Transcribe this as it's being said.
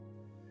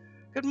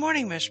Good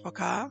morning,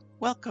 Mishpachah.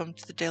 Welcome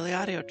to the Daily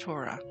Audio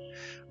Torah.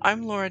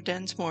 I'm Laura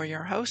Densmore,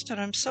 your host, and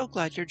I'm so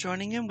glad you're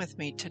joining in with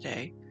me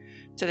today.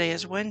 Today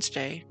is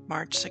Wednesday,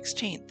 March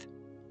 16th.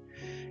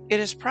 It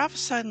is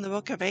prophesied in the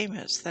book of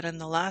Amos that in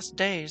the last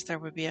days there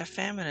would be a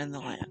famine in the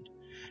land.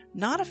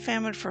 Not a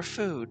famine for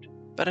food,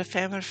 but a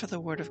famine for the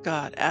word of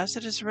God, as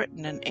it is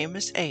written in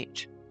Amos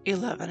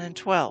 8:11 and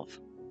 12.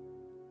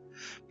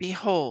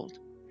 Behold,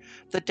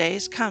 the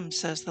days come,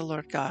 says the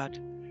Lord God,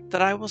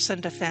 that I will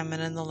send a famine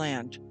in the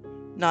land,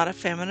 not a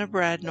famine of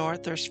bread nor a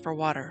thirst for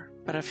water,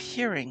 but of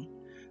hearing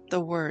the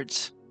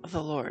words of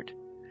the Lord.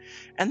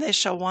 And they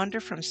shall wander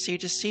from sea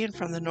to sea, and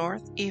from the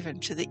north even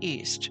to the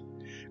east.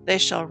 They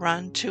shall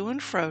run to and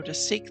fro to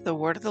seek the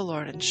word of the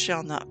Lord, and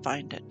shall not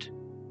find it.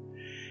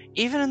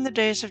 Even in the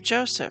days of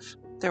Joseph,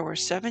 there were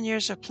 7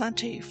 years of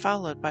plenty,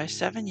 followed by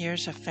 7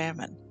 years of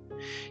famine.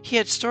 He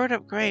had stored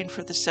up grain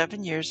for the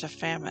 7 years of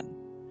famine.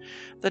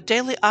 The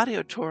Daily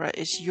Audio Torah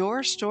is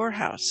your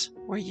storehouse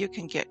where you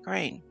can get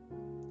grain.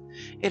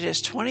 It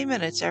is 20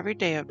 minutes every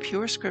day of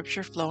pure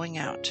scripture flowing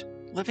out,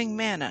 living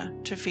manna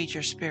to feed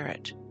your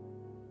spirit.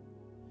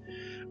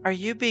 Are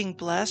you being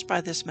blessed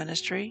by this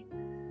ministry?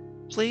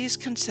 Please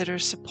consider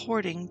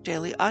supporting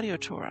Daily Audio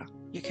Torah.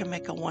 You can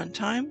make a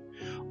one-time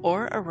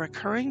or a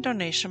recurring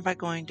donation by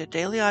going to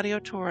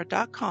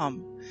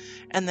dailyaudiotorah.com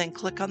and then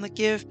click on the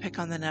Give pick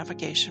on the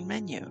navigation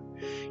menu.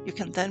 You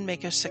can then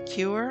make a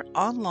secure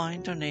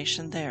online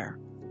donation there.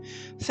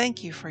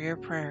 Thank you for your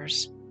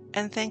prayers,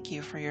 and thank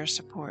you for your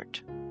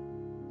support.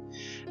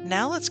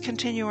 Now let's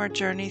continue our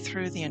journey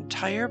through the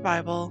entire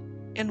Bible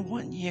in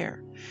 1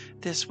 year.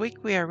 This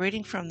week we are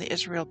reading from the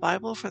Israel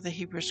Bible for the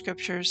Hebrew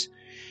Scriptures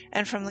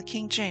and from the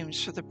King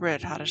James for the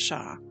Brit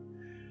Hadashah.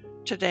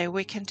 Today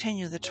we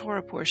continue the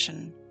Torah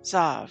portion,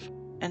 Zav,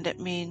 and it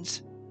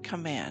means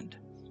command.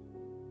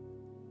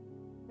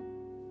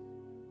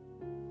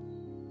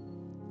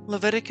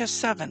 Leviticus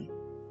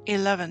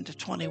 7:11 to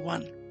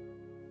 21.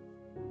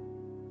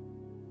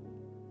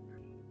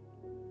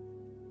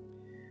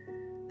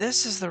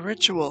 This is the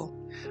ritual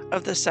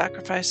of the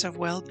sacrifice of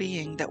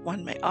well-being that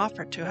one may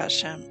offer to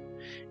Hashem.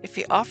 If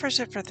he offers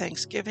it for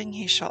thanksgiving,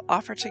 he shall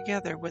offer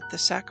together with the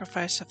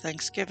sacrifice of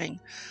thanksgiving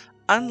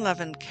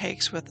unleavened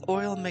cakes with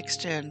oil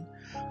mixed in,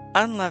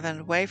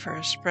 unleavened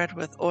wafers spread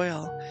with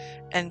oil,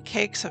 and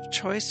cakes of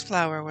choice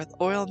flour with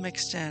oil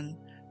mixed in,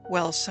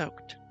 well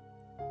soaked.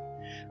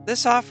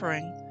 This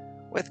offering,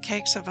 with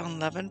cakes of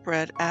unleavened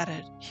bread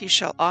added, he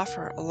shall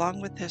offer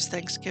along with his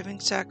thanksgiving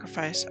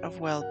sacrifice of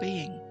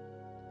well-being.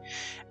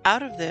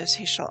 Out of this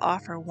he shall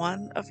offer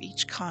one of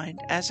each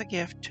kind as a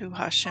gift to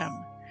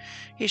Hashem.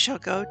 He shall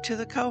go to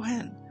the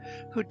Kohen,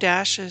 who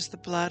dashes the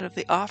blood of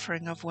the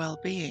offering of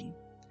well-being,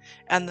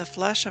 and the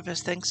flesh of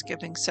his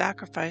thanksgiving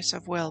sacrifice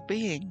of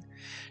well-being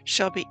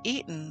shall be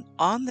eaten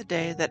on the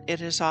day that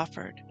it is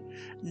offered.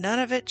 None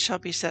of it shall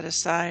be set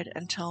aside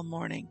until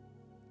morning.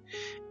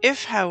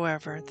 If,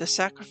 however, the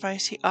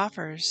sacrifice he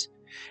offers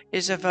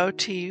is a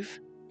votive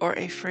or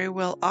a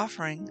freewill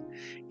offering,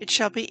 it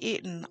shall be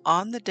eaten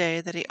on the day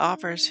that he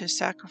offers his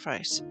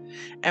sacrifice,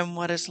 and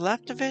what is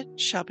left of it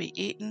shall be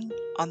eaten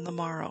on the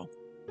morrow.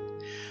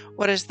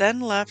 What is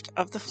then left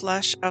of the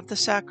flesh of the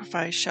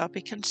sacrifice shall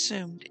be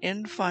consumed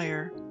in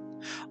fire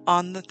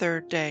on the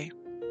third day.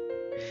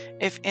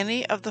 If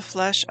any of the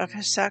flesh of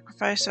his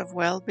sacrifice of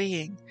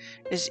well-being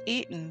is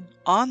eaten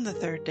on the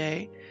third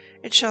day,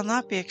 it shall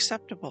not be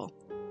acceptable.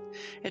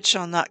 It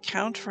shall not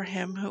count for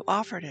him who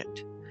offered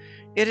it.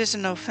 It is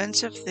an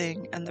offensive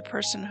thing, and the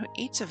person who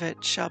eats of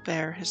it shall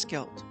bear his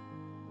guilt.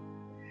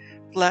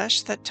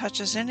 Flesh that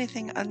touches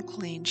anything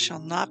unclean shall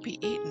not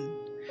be eaten.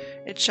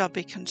 It shall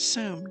be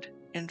consumed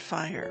in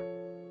fire.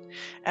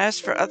 As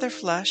for other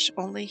flesh,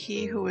 only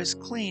he who is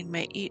clean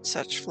may eat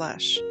such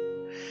flesh.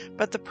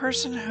 But the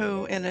person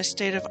who, in a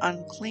state of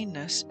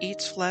uncleanness,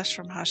 eats flesh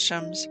from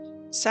Hashem's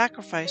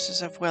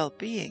sacrifices of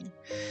well-being,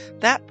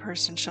 that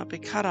person shall be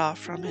cut off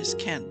from his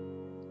kin.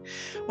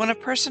 When a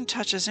person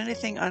touches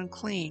anything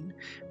unclean,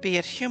 be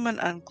it human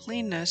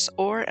uncleanness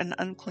or an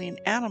unclean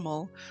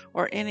animal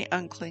or any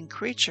unclean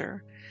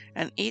creature,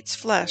 and eats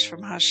flesh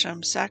from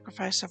Hashem's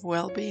sacrifice of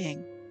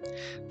well-being,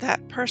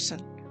 that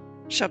person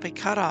shall be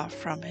cut off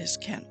from his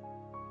kin.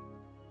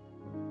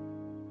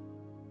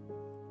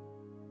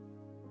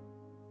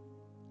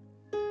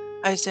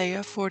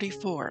 Isaiah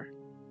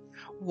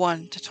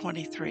 44:1 to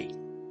 23.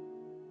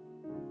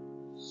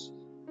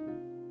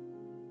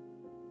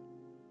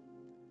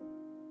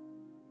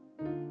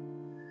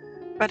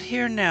 But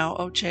hear now,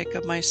 O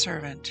Jacob, my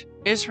servant,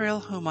 Israel,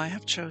 whom I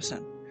have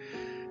chosen.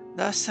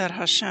 Thus said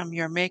Hashem,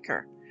 your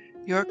Maker,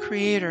 your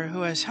Creator,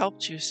 who has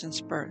helped you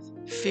since birth.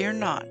 Fear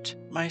not,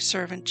 my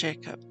servant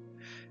Jacob,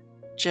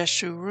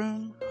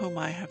 Jeshurun, whom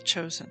I have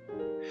chosen.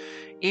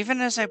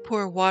 Even as I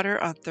pour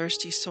water on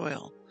thirsty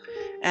soil,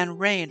 and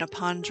rain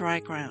upon dry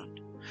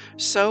ground,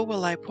 so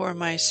will I pour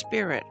my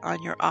Spirit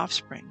on your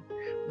offspring,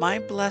 my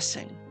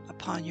blessing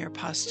upon your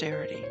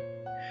posterity.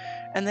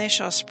 And they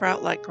shall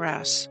sprout like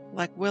grass,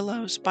 like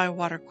willows by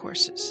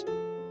watercourses.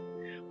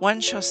 One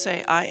shall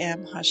say, I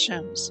am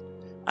Hashem's.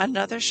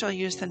 Another shall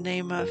use the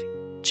name of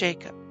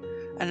Jacob,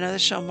 Another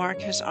shall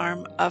mark his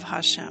arm of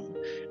Hashem,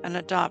 and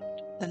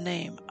adopt the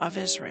name of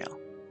Israel.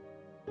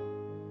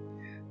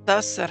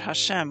 Thus said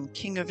Hashem,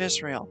 King of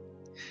Israel,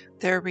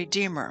 their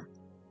Redeemer,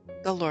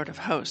 the Lord of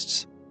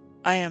hosts,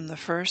 I am the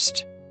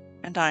first,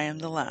 and I am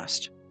the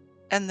last,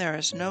 and there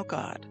is no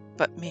God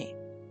but me.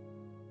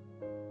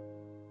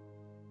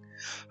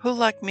 Who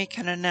like me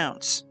can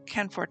announce,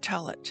 can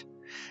foretell it,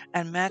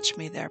 and match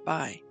me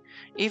thereby?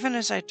 Even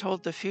as I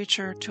told the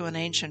future to an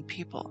ancient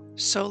people,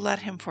 so let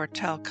him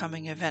foretell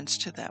coming events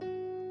to them.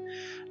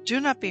 Do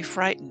not be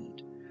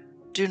frightened,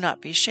 do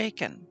not be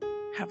shaken.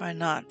 Have I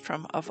not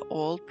from of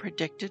old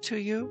predicted to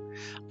you?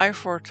 I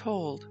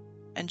foretold,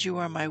 and you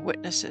are my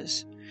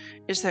witnesses.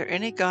 Is there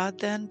any God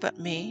then but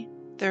me?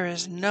 There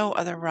is no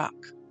other rock.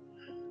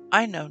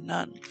 I know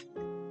none.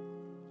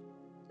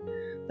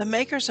 The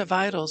makers of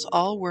idols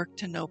all work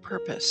to no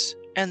purpose,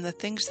 and the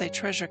things they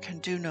treasure can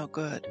do no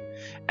good,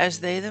 as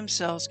they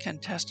themselves can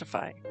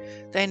testify.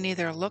 They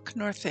neither look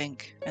nor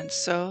think, and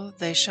so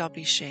they shall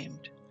be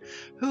shamed.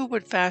 Who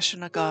would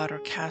fashion a god or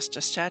cast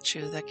a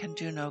statue that can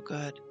do no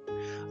good?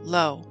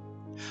 Lo,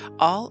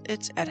 all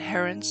its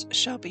adherents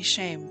shall be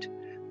shamed.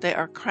 They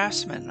are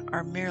craftsmen,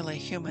 are merely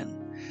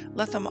human.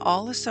 Let them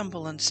all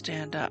assemble and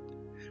stand up.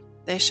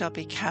 They shall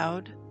be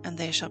cowed, and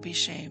they shall be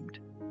shamed.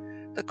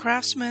 The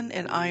craftsman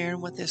in iron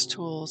with his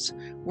tools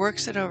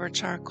works it over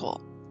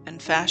charcoal,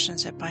 and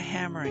fashions it by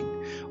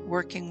hammering,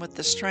 working with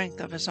the strength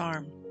of his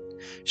arm.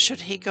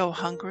 Should he go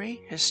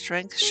hungry, his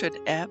strength should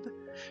ebb.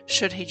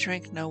 Should he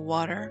drink no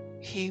water,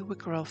 he would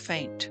grow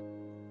faint.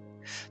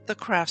 The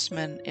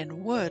craftsman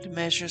in wood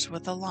measures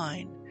with a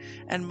line,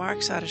 and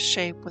marks out a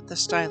shape with the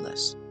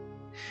stylus.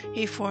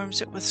 He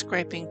forms it with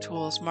scraping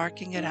tools,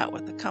 marking it out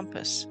with a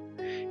compass.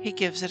 He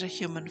gives it a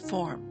human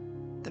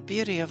form, the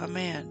beauty of a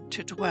man,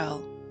 to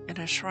dwell in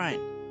a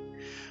shrine.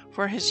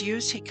 For his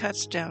use he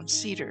cuts down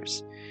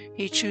cedars.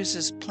 He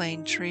chooses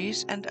plane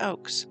trees and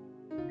oaks.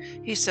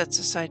 He sets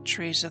aside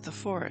trees of the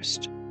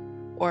forest,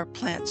 or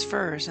plants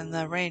firs, and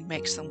the rain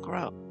makes them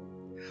grow.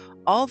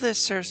 All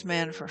this serves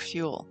man for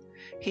fuel.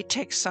 He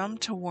takes some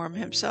to warm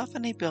himself,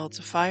 and he builds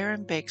a fire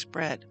and bakes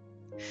bread.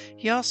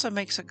 He also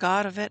makes a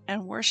god of it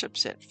and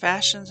worships it,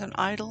 fashions an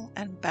idol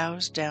and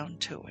bows down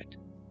to it.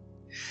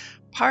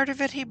 Part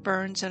of it he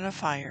burns in a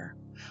fire.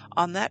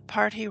 On that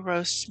part he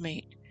roasts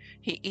meat.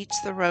 He eats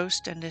the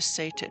roast and is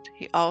sated.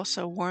 He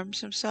also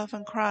warms himself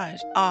and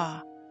cries,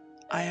 Ah,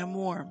 I am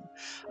warm.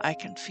 I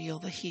can feel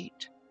the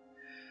heat.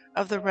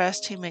 Of the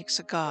rest he makes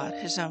a god,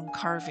 his own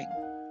carving.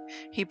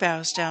 He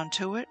bows down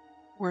to it,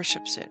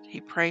 worships it.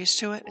 He prays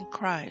to it and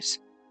cries,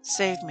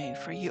 Save me,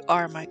 for you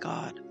are my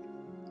God.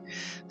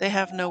 They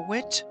have no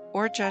wit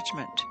or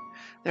judgment.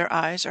 Their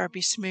eyes are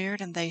besmeared,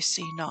 and they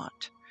see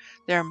not.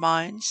 Their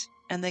minds,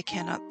 and they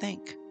cannot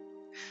think.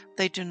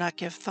 They do not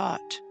give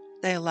thought.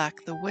 They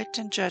lack the wit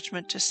and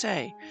judgment to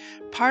say,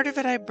 Part of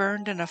it I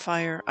burned in a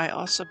fire. I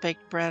also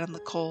baked bread on the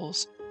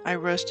coals. I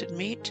roasted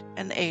meat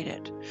and ate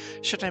it.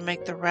 Should I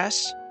make the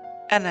rest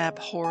an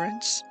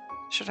abhorrence?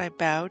 Should I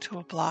bow to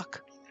a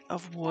block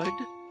of wood?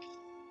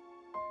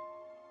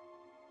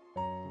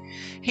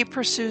 He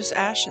pursues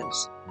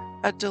ashes.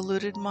 A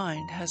deluded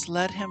mind has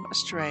led him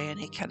astray, and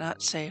he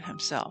cannot save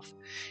himself.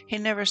 He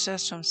never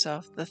says to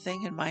himself, The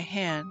thing in my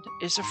hand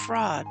is a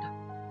fraud.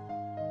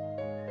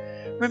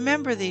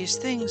 Remember these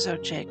things, O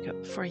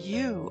Jacob, for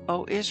you,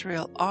 O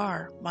Israel,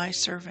 are my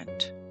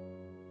servant.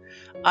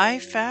 I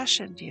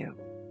fashioned you.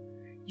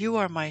 You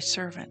are my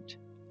servant.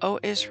 O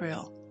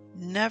Israel,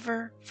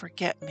 never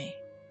forget me.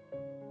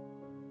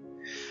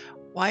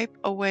 Wipe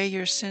away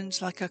your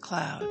sins like a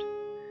cloud,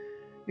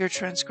 your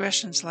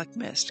transgressions like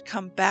mist.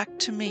 Come back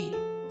to me,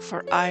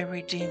 for I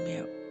redeem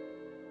you.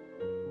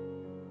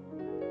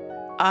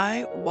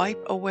 I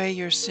wipe away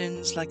your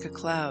sins like a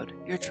cloud,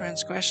 your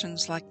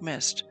transgressions like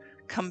mist.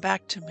 Come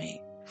back to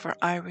me, for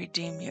I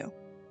redeem you.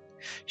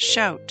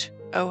 Shout,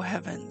 O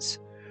heavens,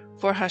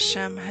 for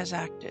Hashem has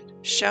acted.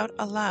 Shout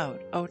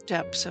aloud, O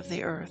depths of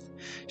the earth.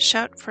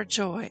 Shout for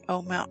joy,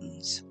 O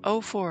mountains,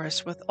 O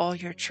forests with all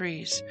your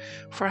trees,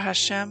 for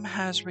Hashem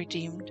has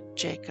redeemed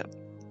Jacob,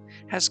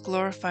 has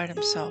glorified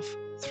himself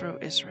through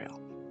Israel.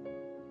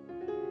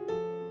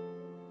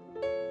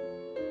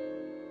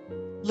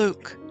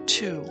 Luke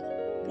 2,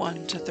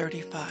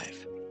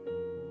 1-35.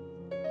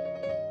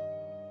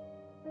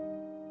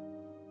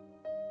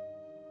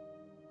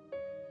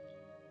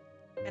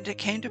 And it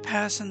came to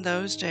pass in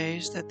those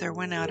days that there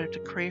went out a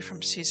decree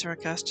from Caesar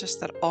Augustus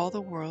that all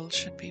the world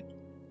should be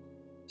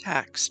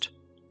taxed.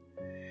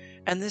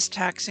 And this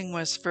taxing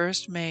was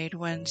first made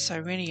when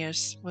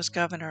Cyrenius was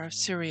governor of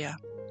Syria.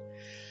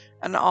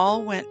 And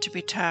all went to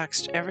be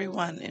taxed, every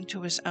one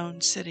into his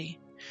own city.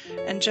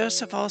 And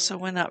Joseph also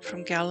went up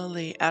from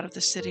Galilee out of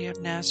the city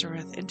of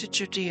Nazareth into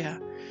Judea,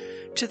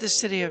 to the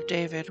city of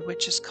David,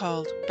 which is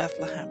called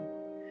Bethlehem,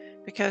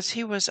 because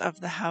he was of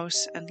the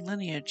house and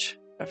lineage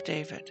of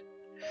David,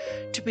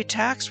 to be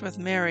taxed with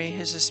Mary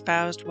his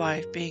espoused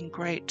wife, being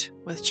great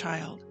with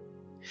child.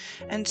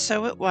 And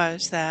so it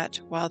was that,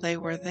 while they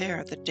were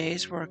there, the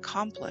days were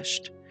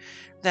accomplished,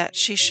 that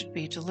she should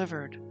be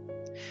delivered.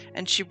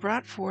 And she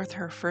brought forth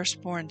her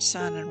firstborn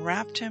son, and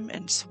wrapped him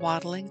in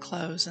swaddling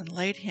clothes, and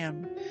laid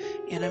him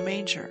in a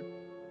manger,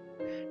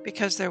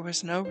 because there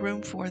was no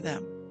room for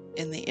them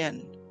in the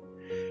inn.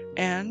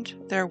 And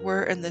there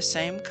were in the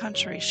same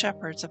country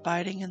shepherds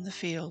abiding in the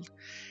field,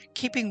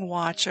 keeping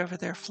watch over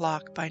their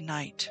flock by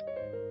night.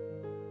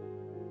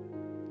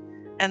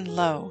 And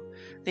lo,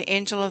 the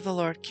angel of the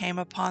Lord came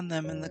upon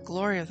them, and the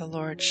glory of the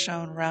Lord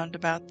shone round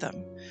about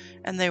them,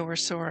 and they were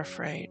sore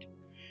afraid.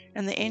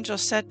 And the angel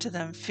said to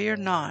them, Fear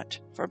not,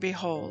 for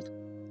behold,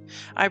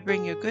 I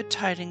bring you good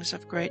tidings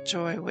of great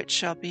joy, which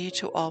shall be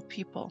to all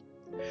people.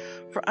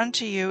 For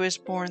unto you is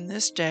born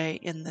this day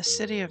in the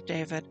city of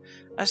David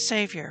a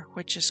Saviour,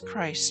 which is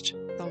Christ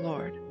the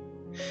Lord.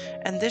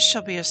 And this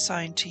shall be a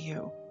sign to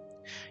you.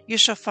 You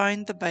shall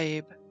find the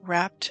babe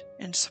wrapped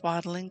in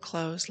swaddling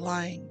clothes,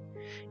 lying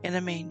in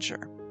a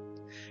manger.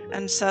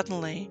 And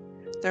suddenly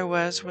there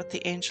was with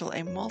the angel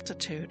a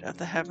multitude of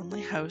the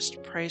heavenly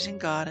host, praising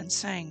God and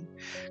saying,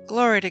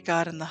 Glory to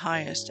God in the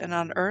highest, and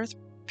on earth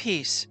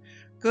peace,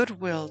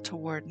 goodwill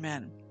toward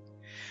men.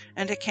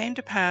 And it came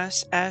to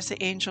pass, as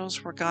the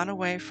angels were gone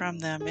away from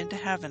them into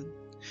heaven,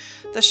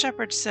 the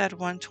shepherds said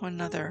one to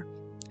another,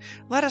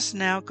 Let us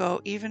now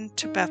go even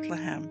to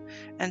Bethlehem,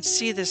 and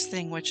see this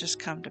thing which is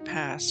come to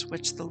pass,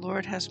 which the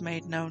Lord has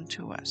made known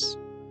to us.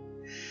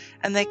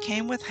 And they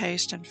came with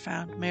haste, and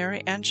found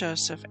Mary and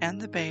Joseph and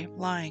the babe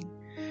lying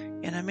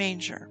in a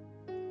manger.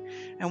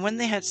 And when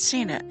they had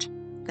seen it,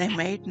 they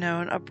made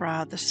known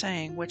abroad the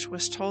saying which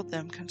was told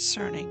them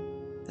concerning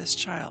this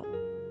child.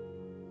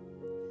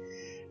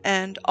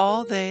 And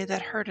all they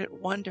that heard it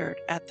wondered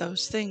at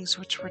those things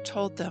which were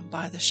told them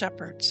by the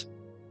shepherds.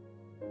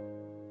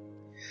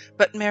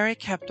 But Mary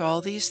kept all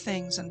these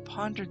things, and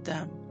pondered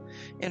them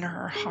in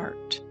her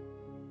heart.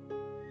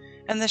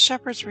 And the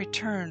shepherds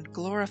returned,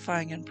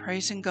 glorifying and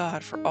praising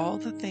God for all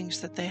the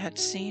things that they had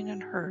seen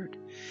and heard,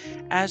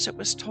 as it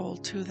was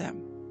told to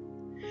them.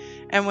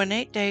 And when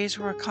 8 days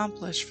were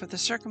accomplished for the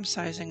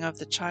circumcising of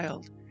the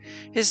child,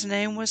 his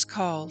name was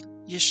called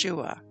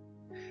Yeshua,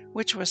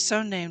 which was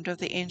so named of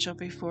the angel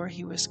before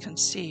he was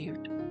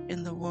conceived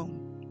in the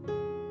womb.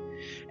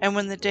 And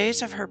when the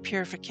days of her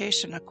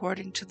purification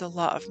according to the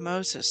law of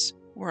Moses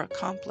were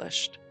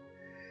accomplished,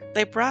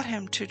 they brought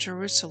him to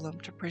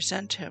Jerusalem to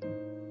present him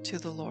to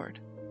the Lord.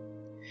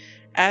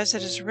 As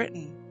it is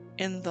written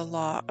in the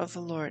law of the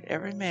Lord,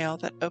 every male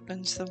that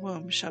opens the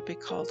womb shall be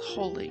called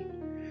holy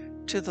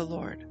to the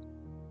Lord.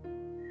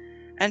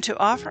 And to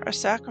offer a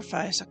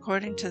sacrifice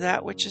according to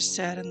that which is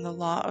said in the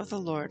law of the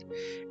Lord,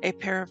 a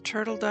pair of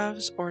turtle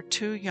doves or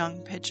 2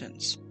 young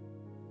pigeons.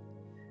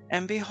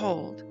 And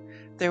behold,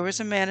 there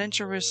was a man in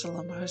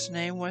Jerusalem whose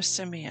name was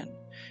Simeon,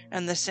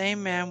 and the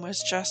same man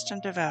was just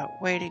and devout,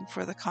 waiting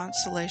for the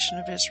consolation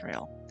of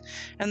Israel.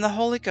 And the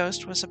Holy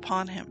Ghost was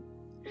upon him.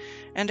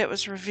 And it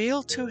was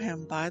revealed to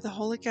him by the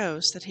Holy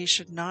Ghost that he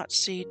should not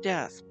see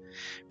death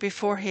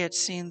before he had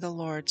seen the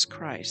Lord's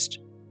Christ.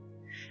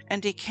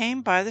 And he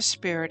came by the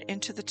Spirit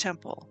into the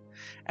temple.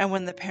 And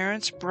when the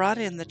parents brought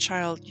in the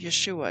child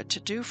Yeshua to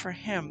do for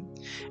him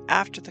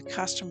after the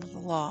custom of the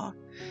law,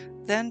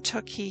 then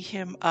took he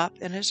him up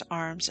in his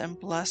arms, and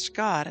blessed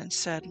God, and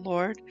said,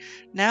 Lord,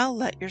 now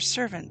let your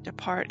servant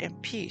depart in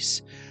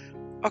peace,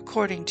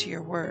 according to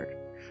your word.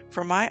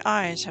 For my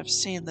eyes have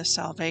seen the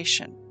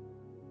salvation,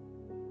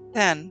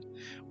 then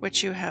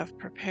which you have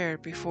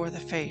prepared before the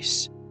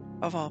face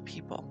of all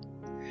people,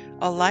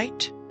 a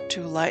light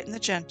to lighten the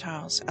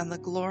Gentiles, and the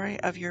glory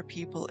of your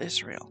people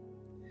Israel.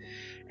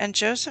 And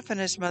Joseph and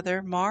his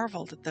mother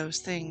marveled at those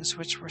things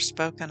which were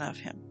spoken of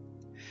him.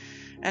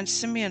 And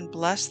Simeon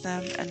blessed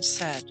them, and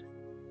said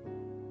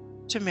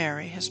to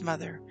Mary his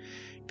mother,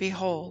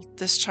 Behold,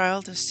 this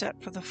child is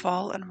set for the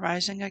fall and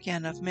rising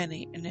again of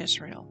many in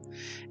Israel,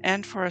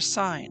 and for a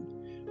sign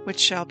which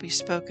shall be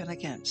spoken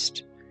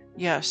against.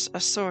 Yes, a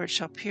sword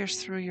shall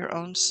pierce through your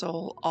own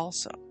soul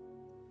also,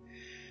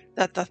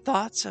 that the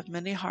thoughts of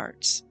many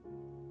hearts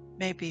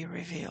may be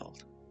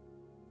revealed.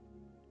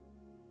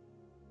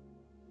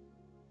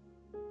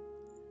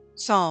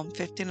 Psalm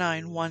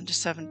 59,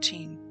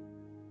 1-17.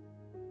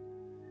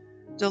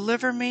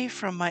 Deliver me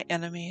from my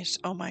enemies,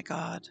 O my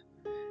God.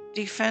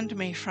 Defend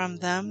me from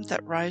them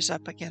that rise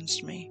up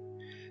against me.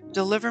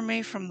 Deliver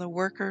me from the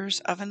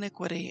workers of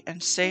iniquity,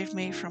 and save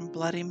me from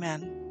bloody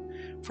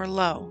men. For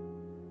lo,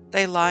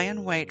 they lie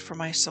in wait for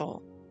my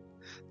soul.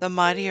 The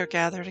mighty are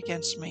gathered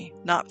against me,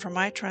 not for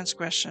my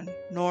transgression,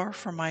 nor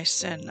for my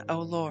sin,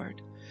 O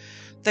Lord.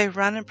 They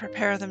run and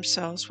prepare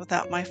themselves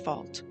without my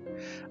fault.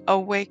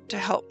 Awake to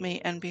help me,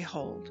 and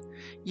behold.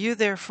 You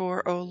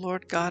therefore, O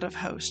Lord God of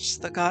hosts,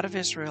 the God of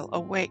Israel,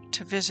 awake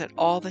to visit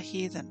all the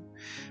heathen.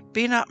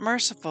 Be not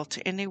merciful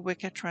to any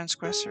wicked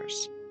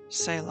transgressors.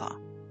 Selah.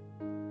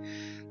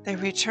 They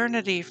return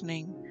at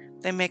evening,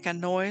 they make a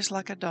noise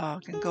like a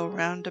dog, and go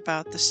round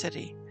about the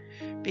city.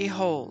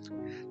 Behold,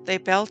 they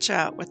belch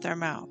out with their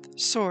mouth,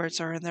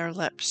 swords are in their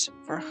lips,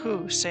 for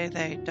who, say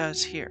they,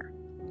 does hear?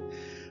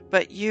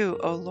 But you,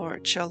 O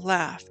Lord, shall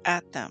laugh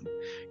at them.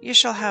 You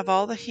shall have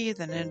all the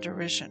heathen in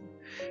derision.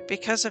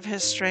 Because of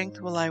his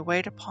strength will I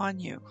wait upon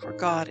you, for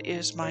God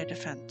is my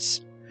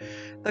defense.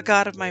 The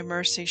God of my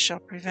mercy shall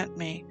prevent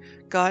me.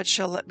 God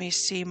shall let me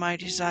see my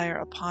desire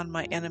upon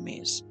my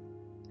enemies.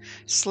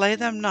 Slay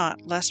them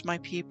not, lest my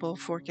people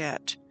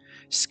forget.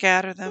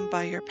 Scatter them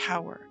by your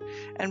power,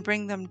 and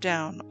bring them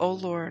down, O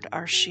Lord,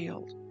 our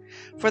shield.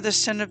 For the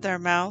sin of their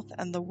mouth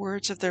and the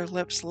words of their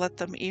lips let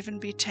them even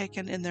be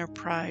taken in their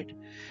pride,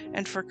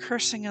 and for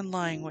cursing and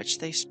lying which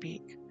they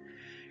speak.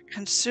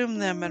 Consume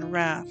them in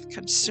wrath,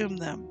 consume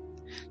them,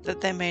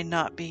 that they may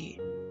not be.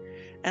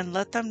 And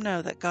let them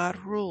know that God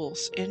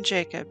rules in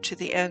Jacob to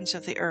the ends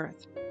of the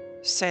earth.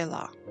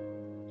 Selah.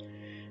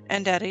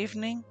 And at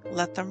evening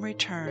let them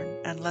return,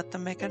 and let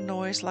them make a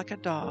noise like a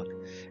dog,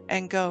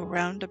 and go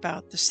round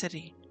about the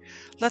city.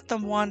 Let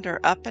them wander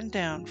up and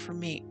down for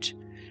meat,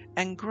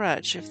 and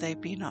grudge if they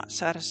be not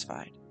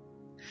satisfied.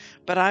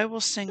 But I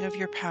will sing of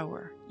your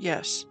power,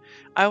 yes,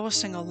 I will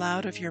sing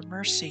aloud of your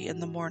mercy in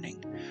the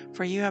morning,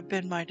 for you have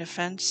been my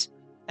defense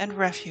and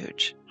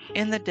refuge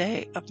in the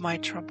day of my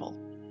trouble.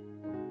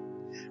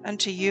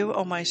 Unto you,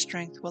 O my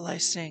strength, will I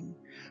sing,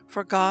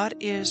 for God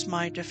is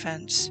my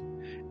defense,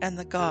 and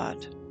the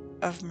God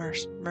of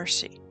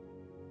mercy.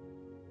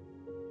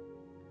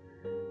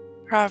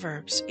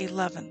 Proverbs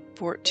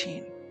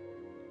 11:14.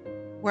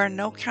 Where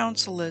no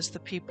counsel is, the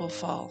people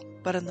fall,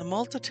 but in the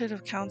multitude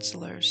of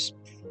counselors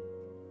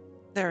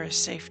there is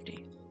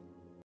safety.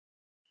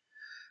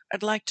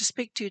 I'd like to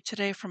speak to you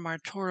today from our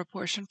Torah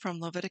portion from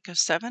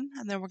Leviticus 7,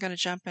 and then we're going to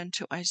jump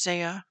into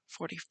Isaiah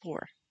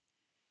 44.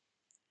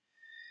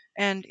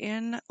 And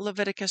in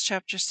Leviticus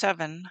chapter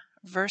 7,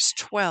 verse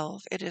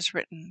 12, it is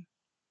written,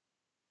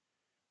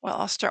 well,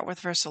 I'll start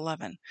with verse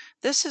 11.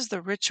 This is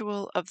the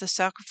ritual of the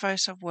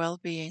sacrifice of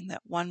well-being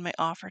that one may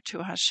offer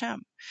to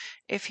Hashem.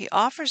 If he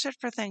offers it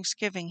for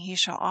thanksgiving, he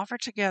shall offer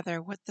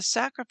together with the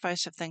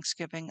sacrifice of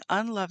thanksgiving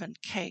unleavened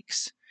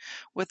cakes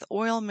with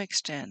oil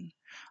mixed in,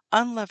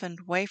 unleavened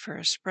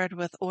wafers spread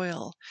with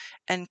oil,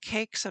 and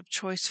cakes of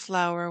choice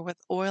flour with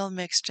oil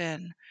mixed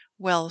in,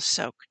 well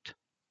soaked.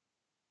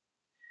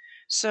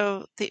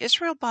 So the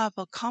Israel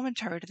Bible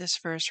commentary to this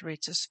verse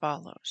reads as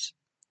follows.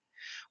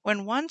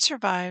 When one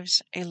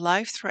survives a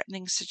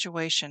life-threatening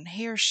situation,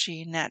 he or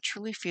she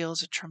naturally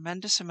feels a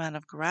tremendous amount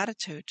of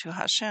gratitude to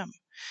Hashem.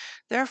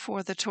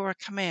 Therefore, the Torah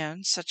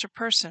commands such a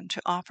person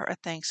to offer a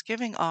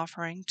thanksgiving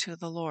offering to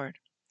the Lord.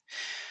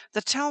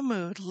 The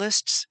Talmud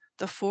lists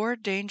the 4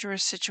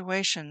 dangerous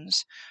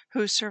situations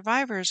whose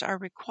survivors are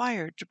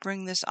required to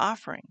bring this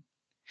offering: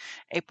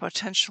 a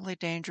potentially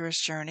dangerous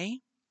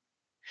journey,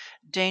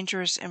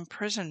 dangerous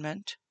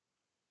imprisonment,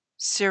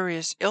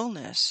 serious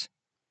illness,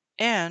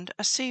 and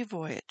a sea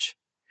voyage.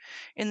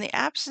 In the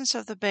absence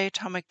of the Beit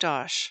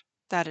HaMikdash,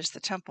 that is the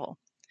temple,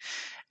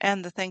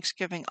 and the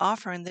thanksgiving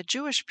offering, the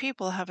Jewish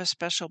people have a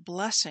special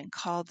blessing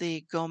called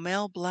the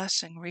Gomel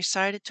blessing,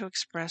 recited to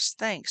express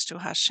thanks to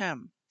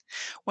Hashem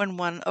when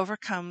one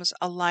overcomes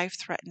a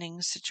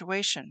life-threatening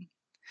situation.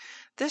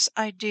 This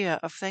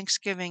idea of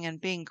thanksgiving and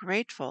being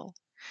grateful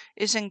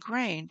is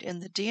ingrained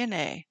in the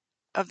DNA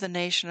of the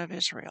nation of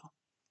Israel.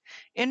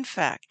 In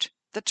fact,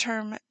 the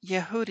term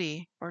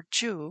Yehudi, or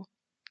Jew,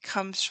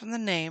 comes from the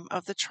name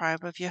of the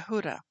tribe of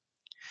Yehuda,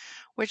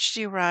 which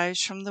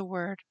derives from the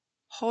word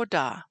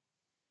Hodah,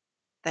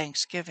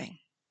 thanksgiving.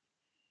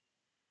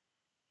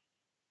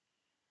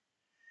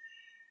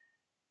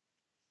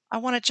 I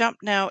want to jump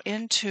now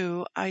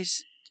into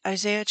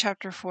Isaiah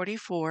chapter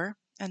 44,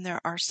 and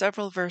there are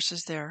several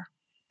verses there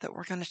that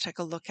we're going to take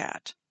a look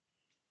at.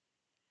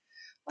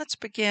 Let's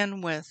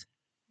begin with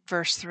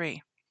verse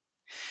 3.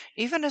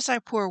 Even as I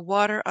pour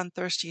water on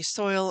thirsty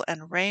soil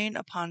and rain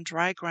upon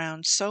dry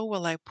ground, so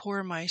will I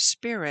pour my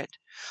spirit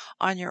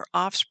on your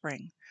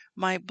offspring,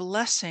 my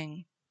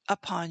blessing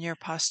upon your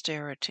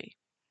posterity.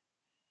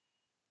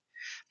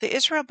 The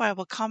Israel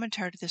Bible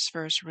commentary to this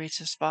verse reads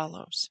as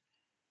follows.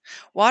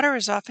 Water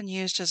is often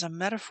used as a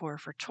metaphor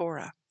for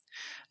Torah.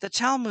 The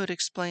Talmud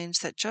explains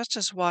that just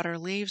as water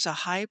leaves a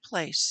high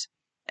place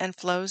and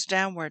flows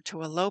downward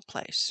to a low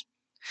place,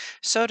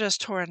 so does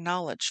Torah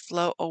knowledge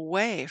flow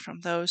away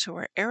from those who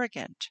are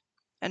arrogant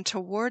and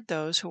toward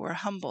those who are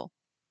humble.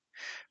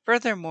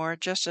 Furthermore,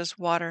 just as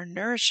water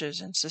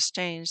nourishes and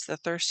sustains the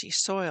thirsty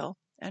soil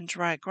and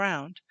dry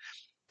ground,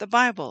 the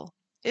Bible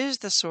is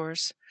the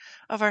source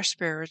of our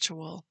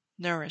spiritual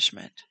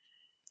nourishment.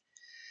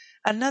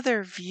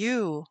 Another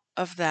view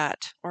of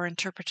that, or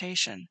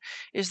interpretation,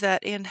 is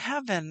that in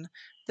heaven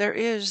there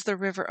is the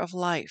river of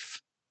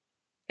life.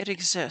 It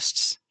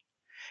exists,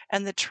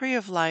 and the tree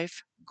of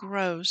life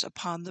grows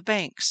upon the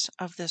banks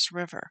of this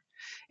river.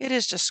 It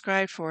is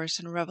described for us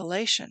in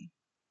Revelation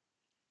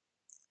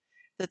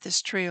that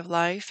this tree of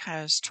life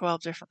has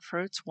 12 different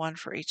fruits, one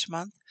for each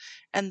month,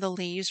 and the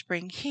leaves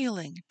bring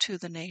healing to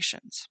the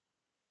nations.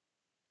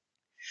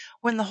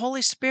 When the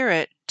Holy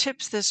Spirit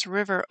tips this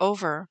river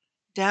over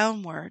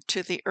downward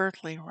to the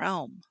earthly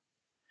realm,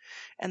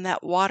 and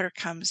that water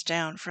comes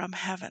down from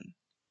heaven,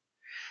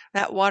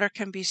 that water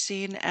can be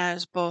seen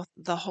as both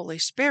the Holy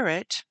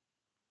Spirit,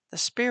 the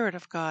Spirit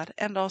of God,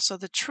 and also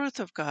the truth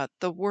of God,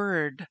 the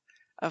Word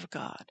of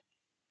God.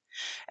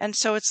 And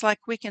so it's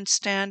like we can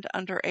stand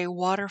under a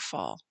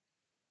waterfall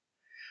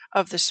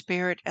of the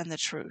Spirit and the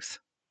truth,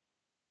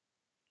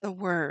 the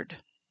Word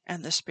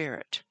and the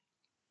Spirit.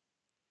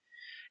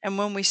 And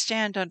when we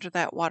stand under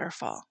that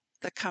waterfall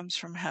that comes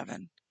from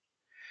heaven,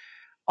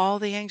 all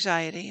the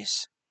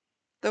anxieties,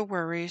 the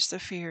worries, the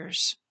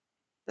fears,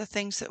 the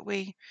things that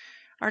we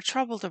are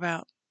troubled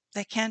about,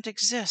 they can't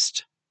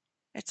exist.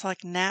 It's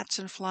like gnats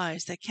and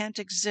flies. They can't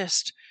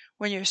exist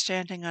when you're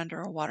standing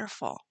under a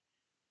waterfall.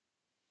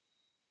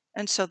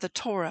 And so the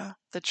Torah,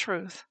 the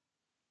truth,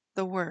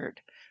 the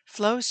Word,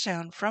 flows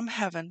down from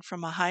heaven,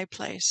 from a high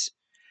place,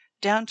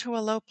 down to a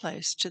low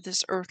place, to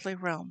this earthly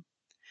realm.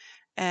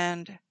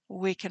 And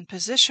we can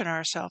position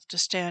ourselves to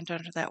stand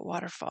under that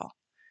waterfall.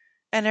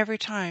 And every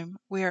time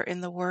we are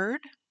in the Word,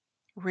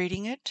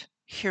 reading it,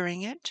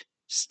 hearing it,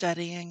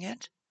 studying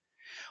it,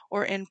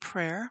 or in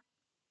prayer,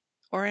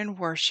 or in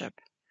worship,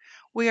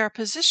 we are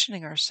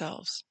positioning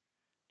ourselves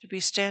to be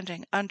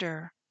standing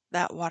under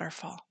that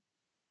waterfall.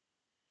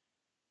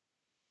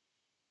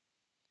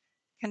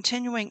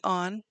 Continuing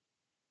on,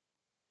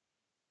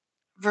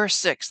 verse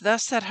 6,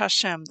 Thus said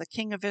Hashem, the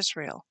King of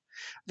Israel,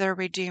 their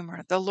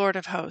Redeemer, the Lord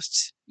of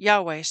hosts,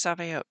 Yahweh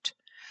Sabaoth,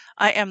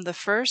 I am the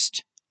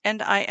first,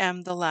 and I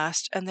am the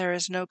last, and there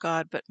is no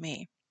God but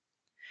me.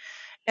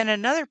 In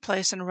another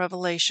place in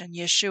Revelation,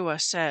 Yeshua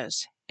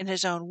says, in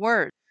his own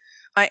words,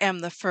 I am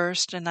the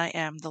first and I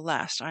am the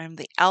last. I am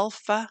the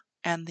Alpha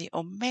and the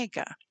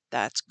Omega.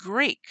 That's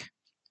Greek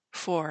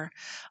for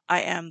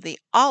I am the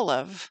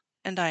Aleph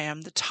and I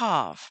am the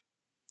Tav.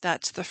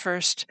 That's the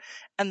first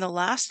and the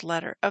last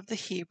letter of the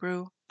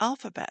Hebrew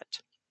alphabet.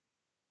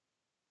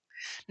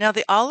 Now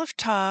the Aleph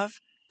Tav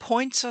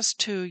points us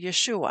to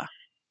Yeshua.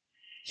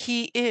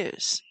 He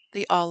is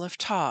the Aleph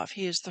Tav.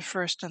 He is the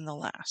first and the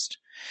last.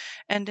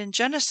 And in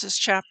Genesis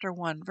chapter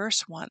 1,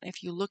 verse 1,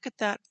 if you look at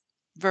that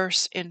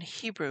verse in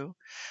Hebrew,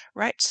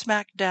 right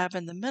smack dab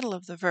in the middle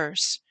of the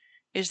verse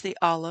is the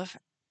Aleph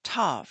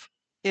Tav.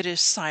 It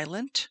is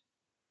silent,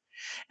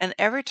 and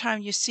every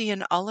time you see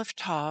an Aleph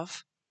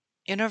Tav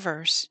in a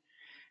verse,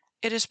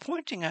 it is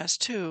pointing us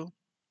to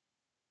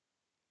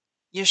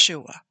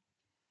Yeshua.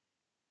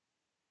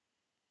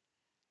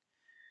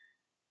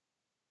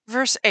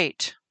 Verse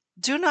 8,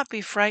 Do not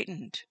be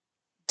frightened,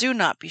 do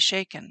not be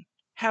shaken.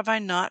 Have I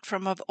not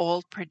from of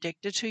old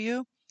predicted to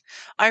you?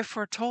 I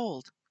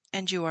foretold,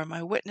 and you are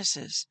my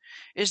witnesses.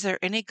 Is there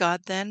any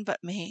God then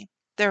but me?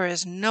 There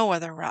is no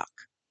other rock.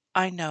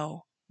 I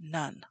know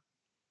none.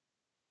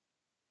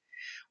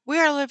 We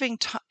are living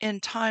in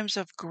times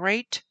of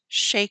great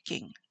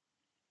shaking.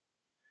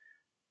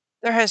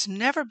 There has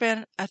never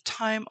been a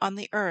time on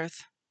the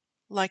earth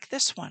like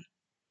this one.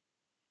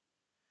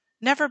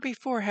 Never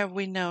before have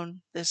we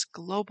known this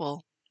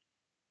global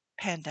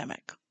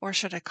pandemic, or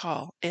should I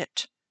call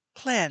it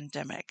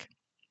plandemic.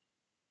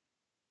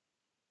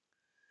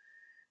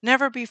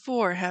 Never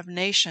before have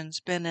nations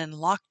been in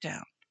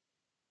lockdown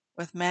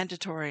with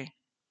mandatory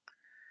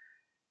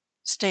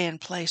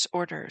stay-in-place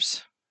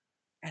orders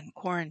and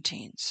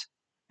quarantines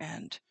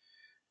and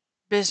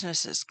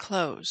businesses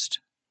closed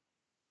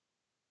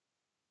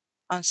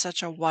on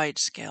such a wide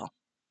scale.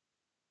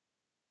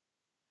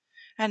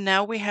 And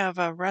now we have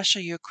a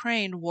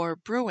Russia-Ukraine war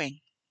brewing.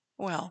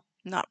 Well,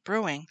 not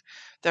brewing.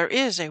 There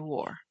is a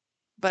war,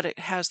 but it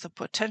has the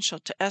potential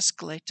to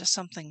escalate to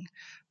something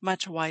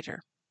much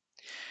wider.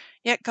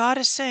 Yet God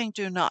is saying,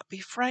 do not be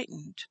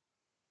frightened.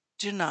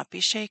 Do not be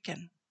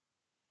shaken.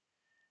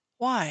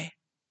 Why?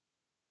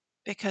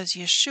 Because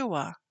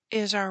Yeshua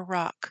is our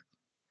rock,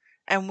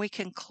 and we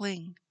can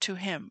cling to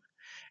him.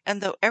 And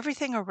though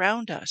everything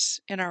around us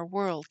in our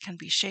world can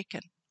be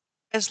shaken,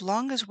 as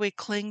long as we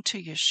cling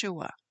to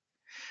Yeshua,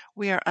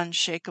 we are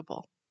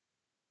unshakable.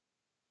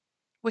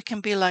 We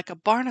can be like a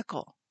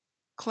barnacle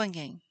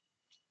clinging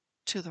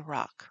to the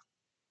rock.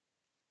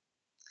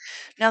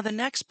 Now, the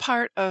next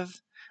part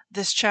of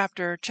this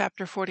chapter,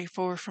 chapter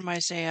 44 from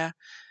Isaiah,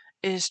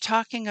 is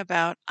talking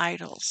about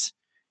idols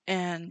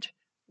and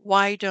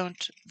why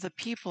don't the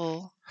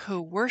people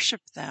who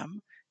worship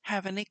them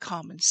have any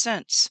common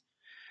sense.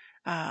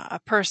 A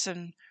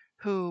person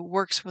who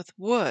works with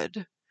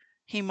wood,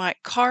 he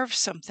might carve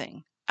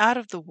something out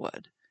of the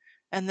wood,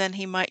 and then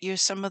he might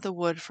use some of the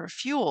wood for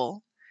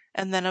fuel,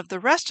 and then of the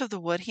rest of the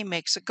wood he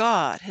makes a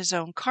god, his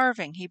own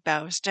carving. He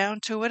bows down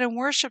to it and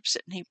worships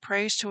it, and he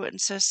prays to it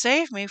and says,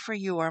 Save me, for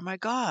you are my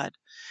God.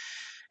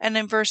 And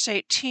in verse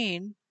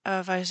 18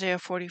 of Isaiah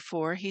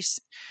 44,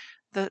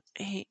 the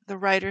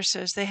writer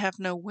says, They have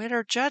no wit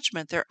or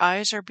judgment. Their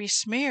eyes are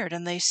besmeared,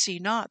 and they see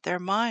not, their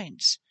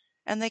minds,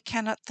 and they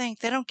cannot think.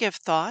 They don't give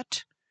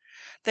thought.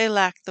 They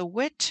lack the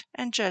wit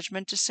and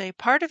judgment to say,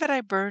 Part of it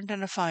I burned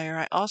in a fire.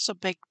 I also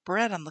baked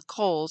bread on the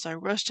coals. I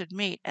roasted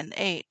meat and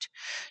ate.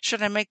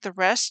 Should I make the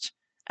rest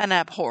an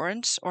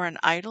abhorrence or an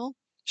idol?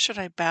 Should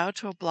I bow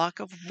to a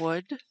block of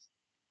wood?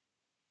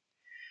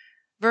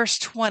 Verse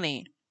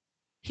 20.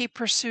 He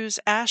pursues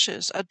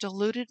ashes. A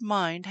deluded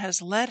mind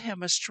has led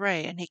him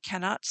astray, and he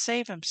cannot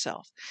save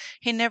himself.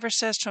 He never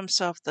says to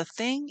himself, The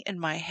thing in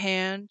my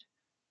hand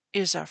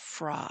is a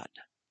fraud.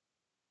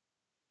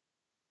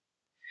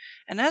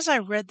 And as I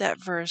read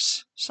that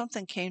verse,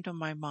 something came to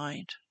my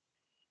mind.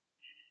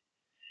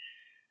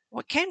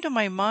 What came to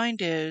my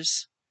mind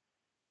is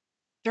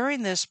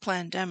during this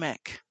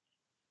pandemic,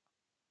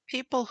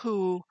 people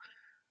who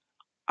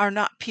are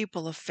not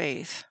people of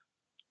faith,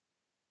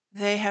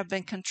 they have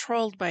been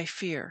controlled by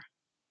fear.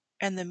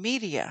 And the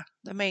media,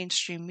 the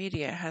mainstream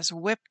media, has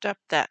whipped up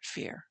that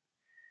fear.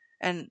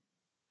 And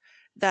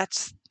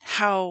that's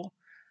how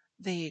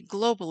the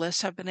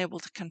globalists have been able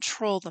to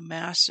control the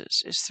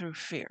masses, is through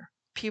fear.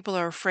 People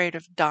are afraid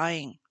of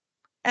dying,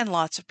 and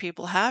lots of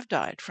people have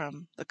died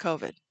from the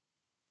COVID.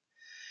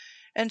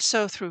 And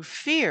so through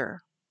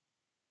fear,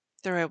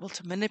 they're able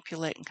to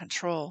manipulate and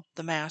control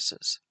the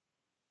masses.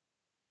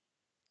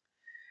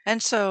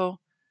 And so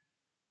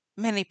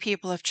many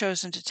people have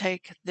chosen to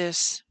take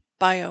this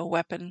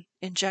bioweapon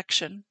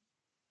injection.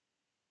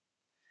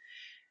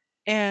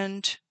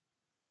 And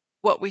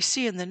what we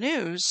see in the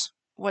news,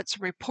 what's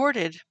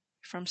reported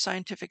from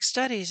scientific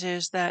studies,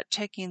 is that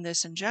taking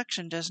this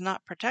injection does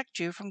not protect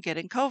you from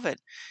getting COVID.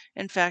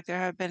 In fact, there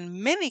have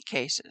been many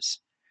cases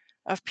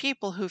of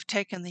people who've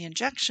taken the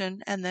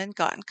injection and then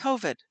gotten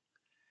COVID.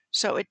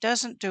 So it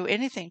doesn't do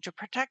anything to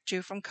protect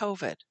you from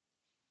COVID.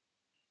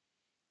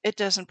 It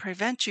doesn't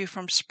prevent you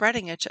from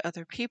spreading it to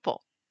other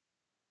people.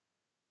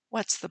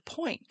 What's the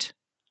point?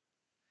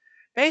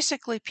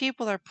 Basically,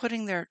 people are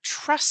putting their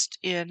trust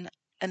in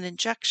an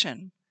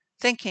injection,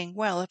 thinking,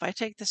 well, if I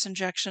take this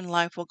injection,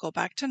 life will go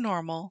back to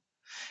normal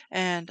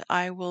and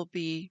I will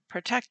be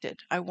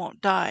protected. I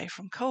won't die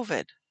from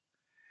COVID.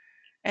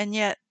 And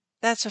yet,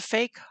 that's a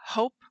fake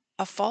hope,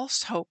 a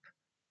false hope.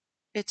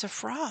 It's a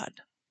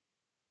fraud.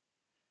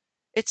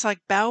 It's like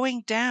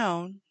bowing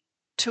down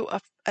to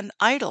an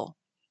idol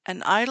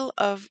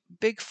of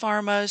Big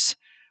Pharma's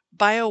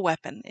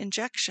bioweapon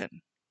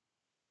injection,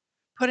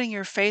 putting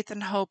your faith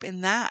and hope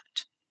in that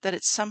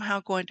it's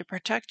somehow going to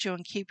protect you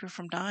and keep you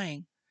from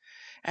dying.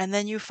 And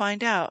then you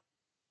find out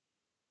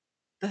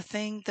the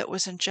thing that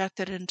was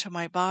injected into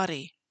my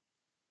body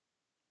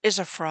is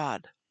a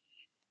fraud.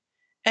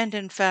 And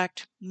in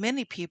fact,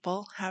 many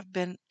people have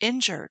been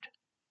injured.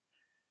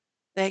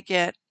 They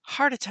get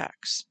heart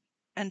attacks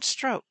and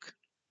stroke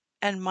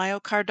and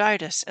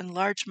myocarditis,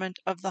 enlargement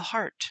of the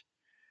heart.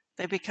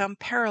 They become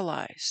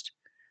paralyzed.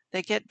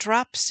 They get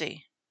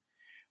dropsy.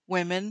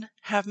 Women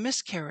have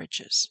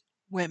miscarriages.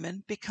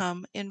 Women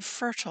become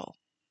infertile.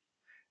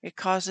 It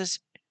causes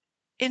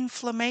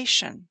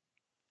inflammation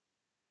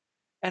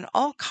and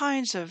all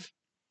kinds of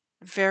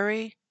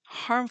very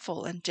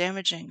harmful and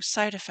damaging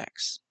side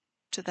effects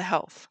to the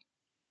health.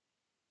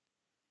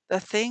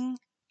 The thing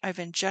I've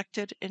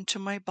injected into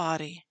my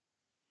body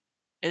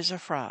is a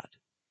fraud.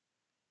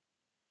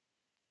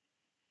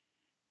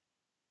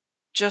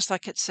 Just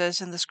like it says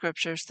in the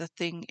scriptures, the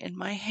thing in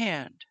my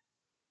hand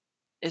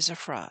is a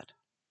fraud.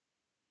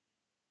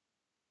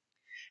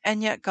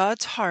 And yet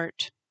God's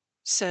heart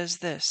says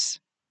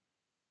this.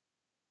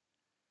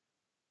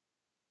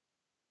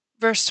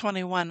 Verse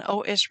 21,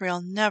 O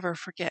Israel, never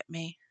forget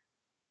me.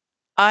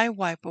 I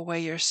wipe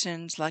away your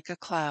sins like a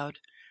cloud,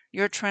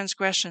 your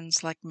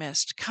transgressions like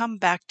mist. Come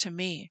back to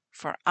me,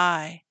 for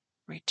I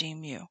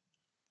redeem you.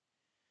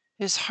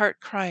 His heart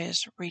cry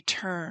is,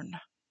 return,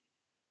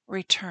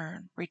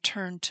 return,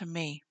 return to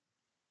me.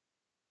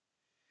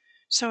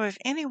 So if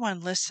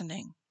anyone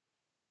listening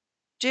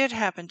did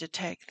happen to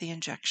take the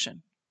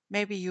injection,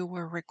 maybe you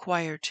were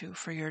required to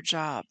for your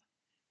job.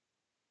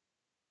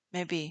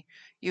 Maybe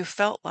you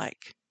felt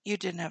like you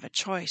didn't have a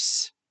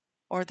choice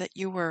or that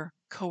you were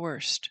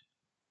coerced.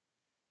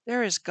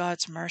 There is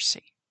God's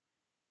mercy.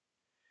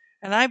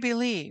 And I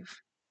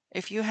believe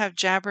if you have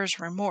Jabber's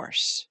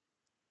remorse,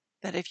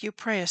 that if you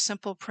pray a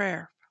simple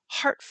prayer,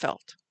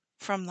 heartfelt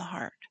from the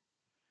heart,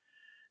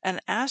 and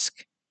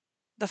ask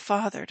the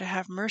Father to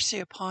have mercy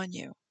upon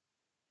you,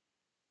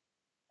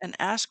 and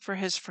ask for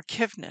his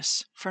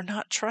forgiveness for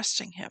not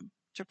trusting him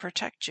to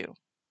protect you,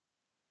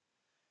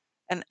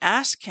 and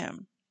ask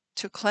him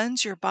to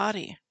cleanse your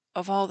body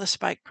of all the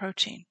spike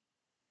protein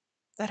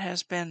that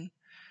has been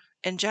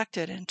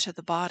injected into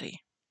the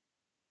body,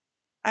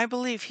 I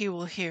believe he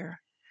will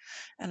hear,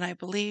 and I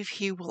believe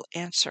he will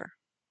answer.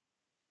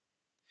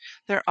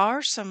 There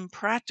are some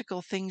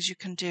practical things you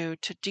can do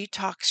to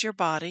detox your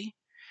body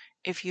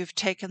if you've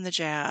taken the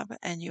jab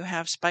and you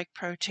have spike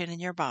protein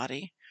in your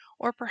body,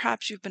 or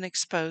perhaps you've been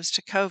exposed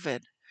to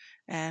COVID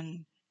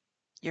and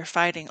you're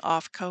fighting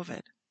off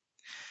COVID.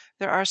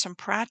 There are some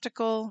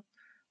practical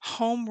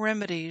home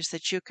remedies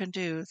that you can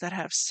do that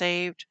have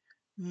saved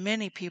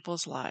many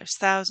people's lives,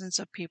 thousands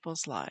of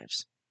people's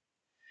lives.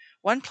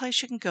 One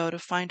place you can go to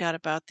find out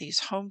about these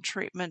home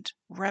treatment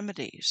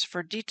remedies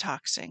for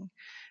detoxing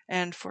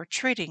and for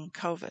treating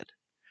COVID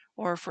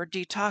or for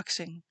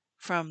detoxing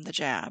from the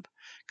jab,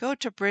 go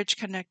to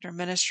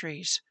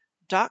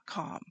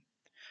bridgeconnectorministries.com.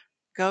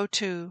 Go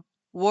to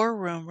War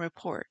Room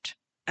Report.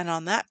 And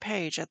on that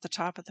page, at the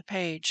top of the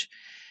page,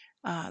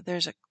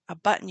 there's a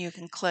button you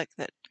can click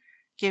that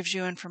gives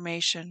you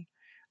information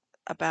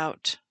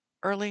about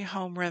early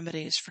home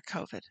remedies for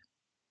COVID.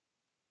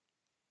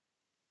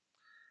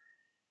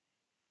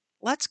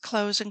 Let's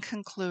close and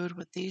conclude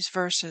with these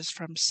verses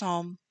from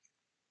Psalm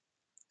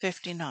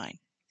 59.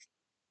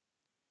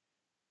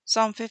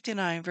 Psalm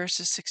 59,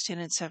 verses 16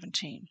 and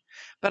 17.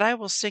 But I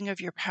will sing of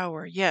your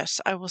power.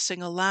 Yes, I will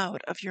sing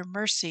aloud of your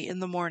mercy in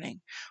the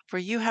morning, for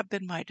you have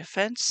been my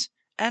defense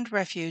and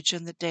refuge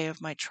in the day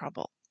of my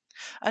trouble.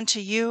 Unto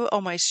you,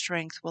 O my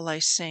strength, will I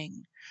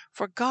sing,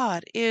 for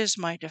God is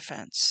my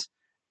defense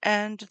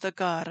and the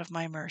God of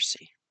my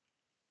mercy.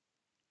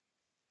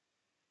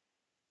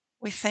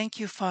 We thank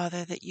you,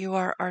 Father, that you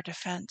are our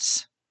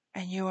defense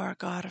and you are a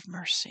God of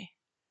mercy.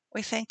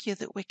 We thank you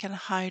that we can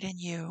hide in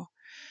you,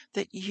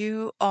 that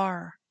you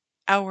are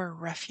our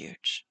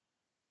refuge.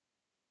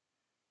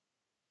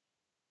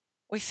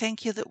 We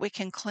thank you that we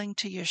can cling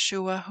to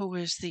Yeshua, who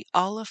is the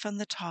Aleph and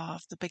the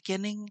Tav, the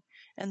beginning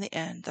and the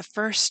end, the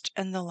first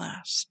and the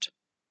last,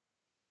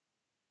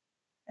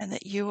 and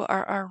that you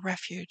are our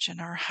refuge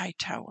and our high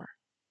tower.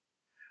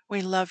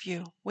 We love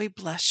you, we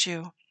bless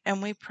you,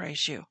 and we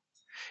praise you.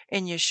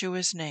 In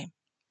Yeshua's name,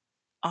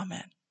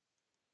 amen.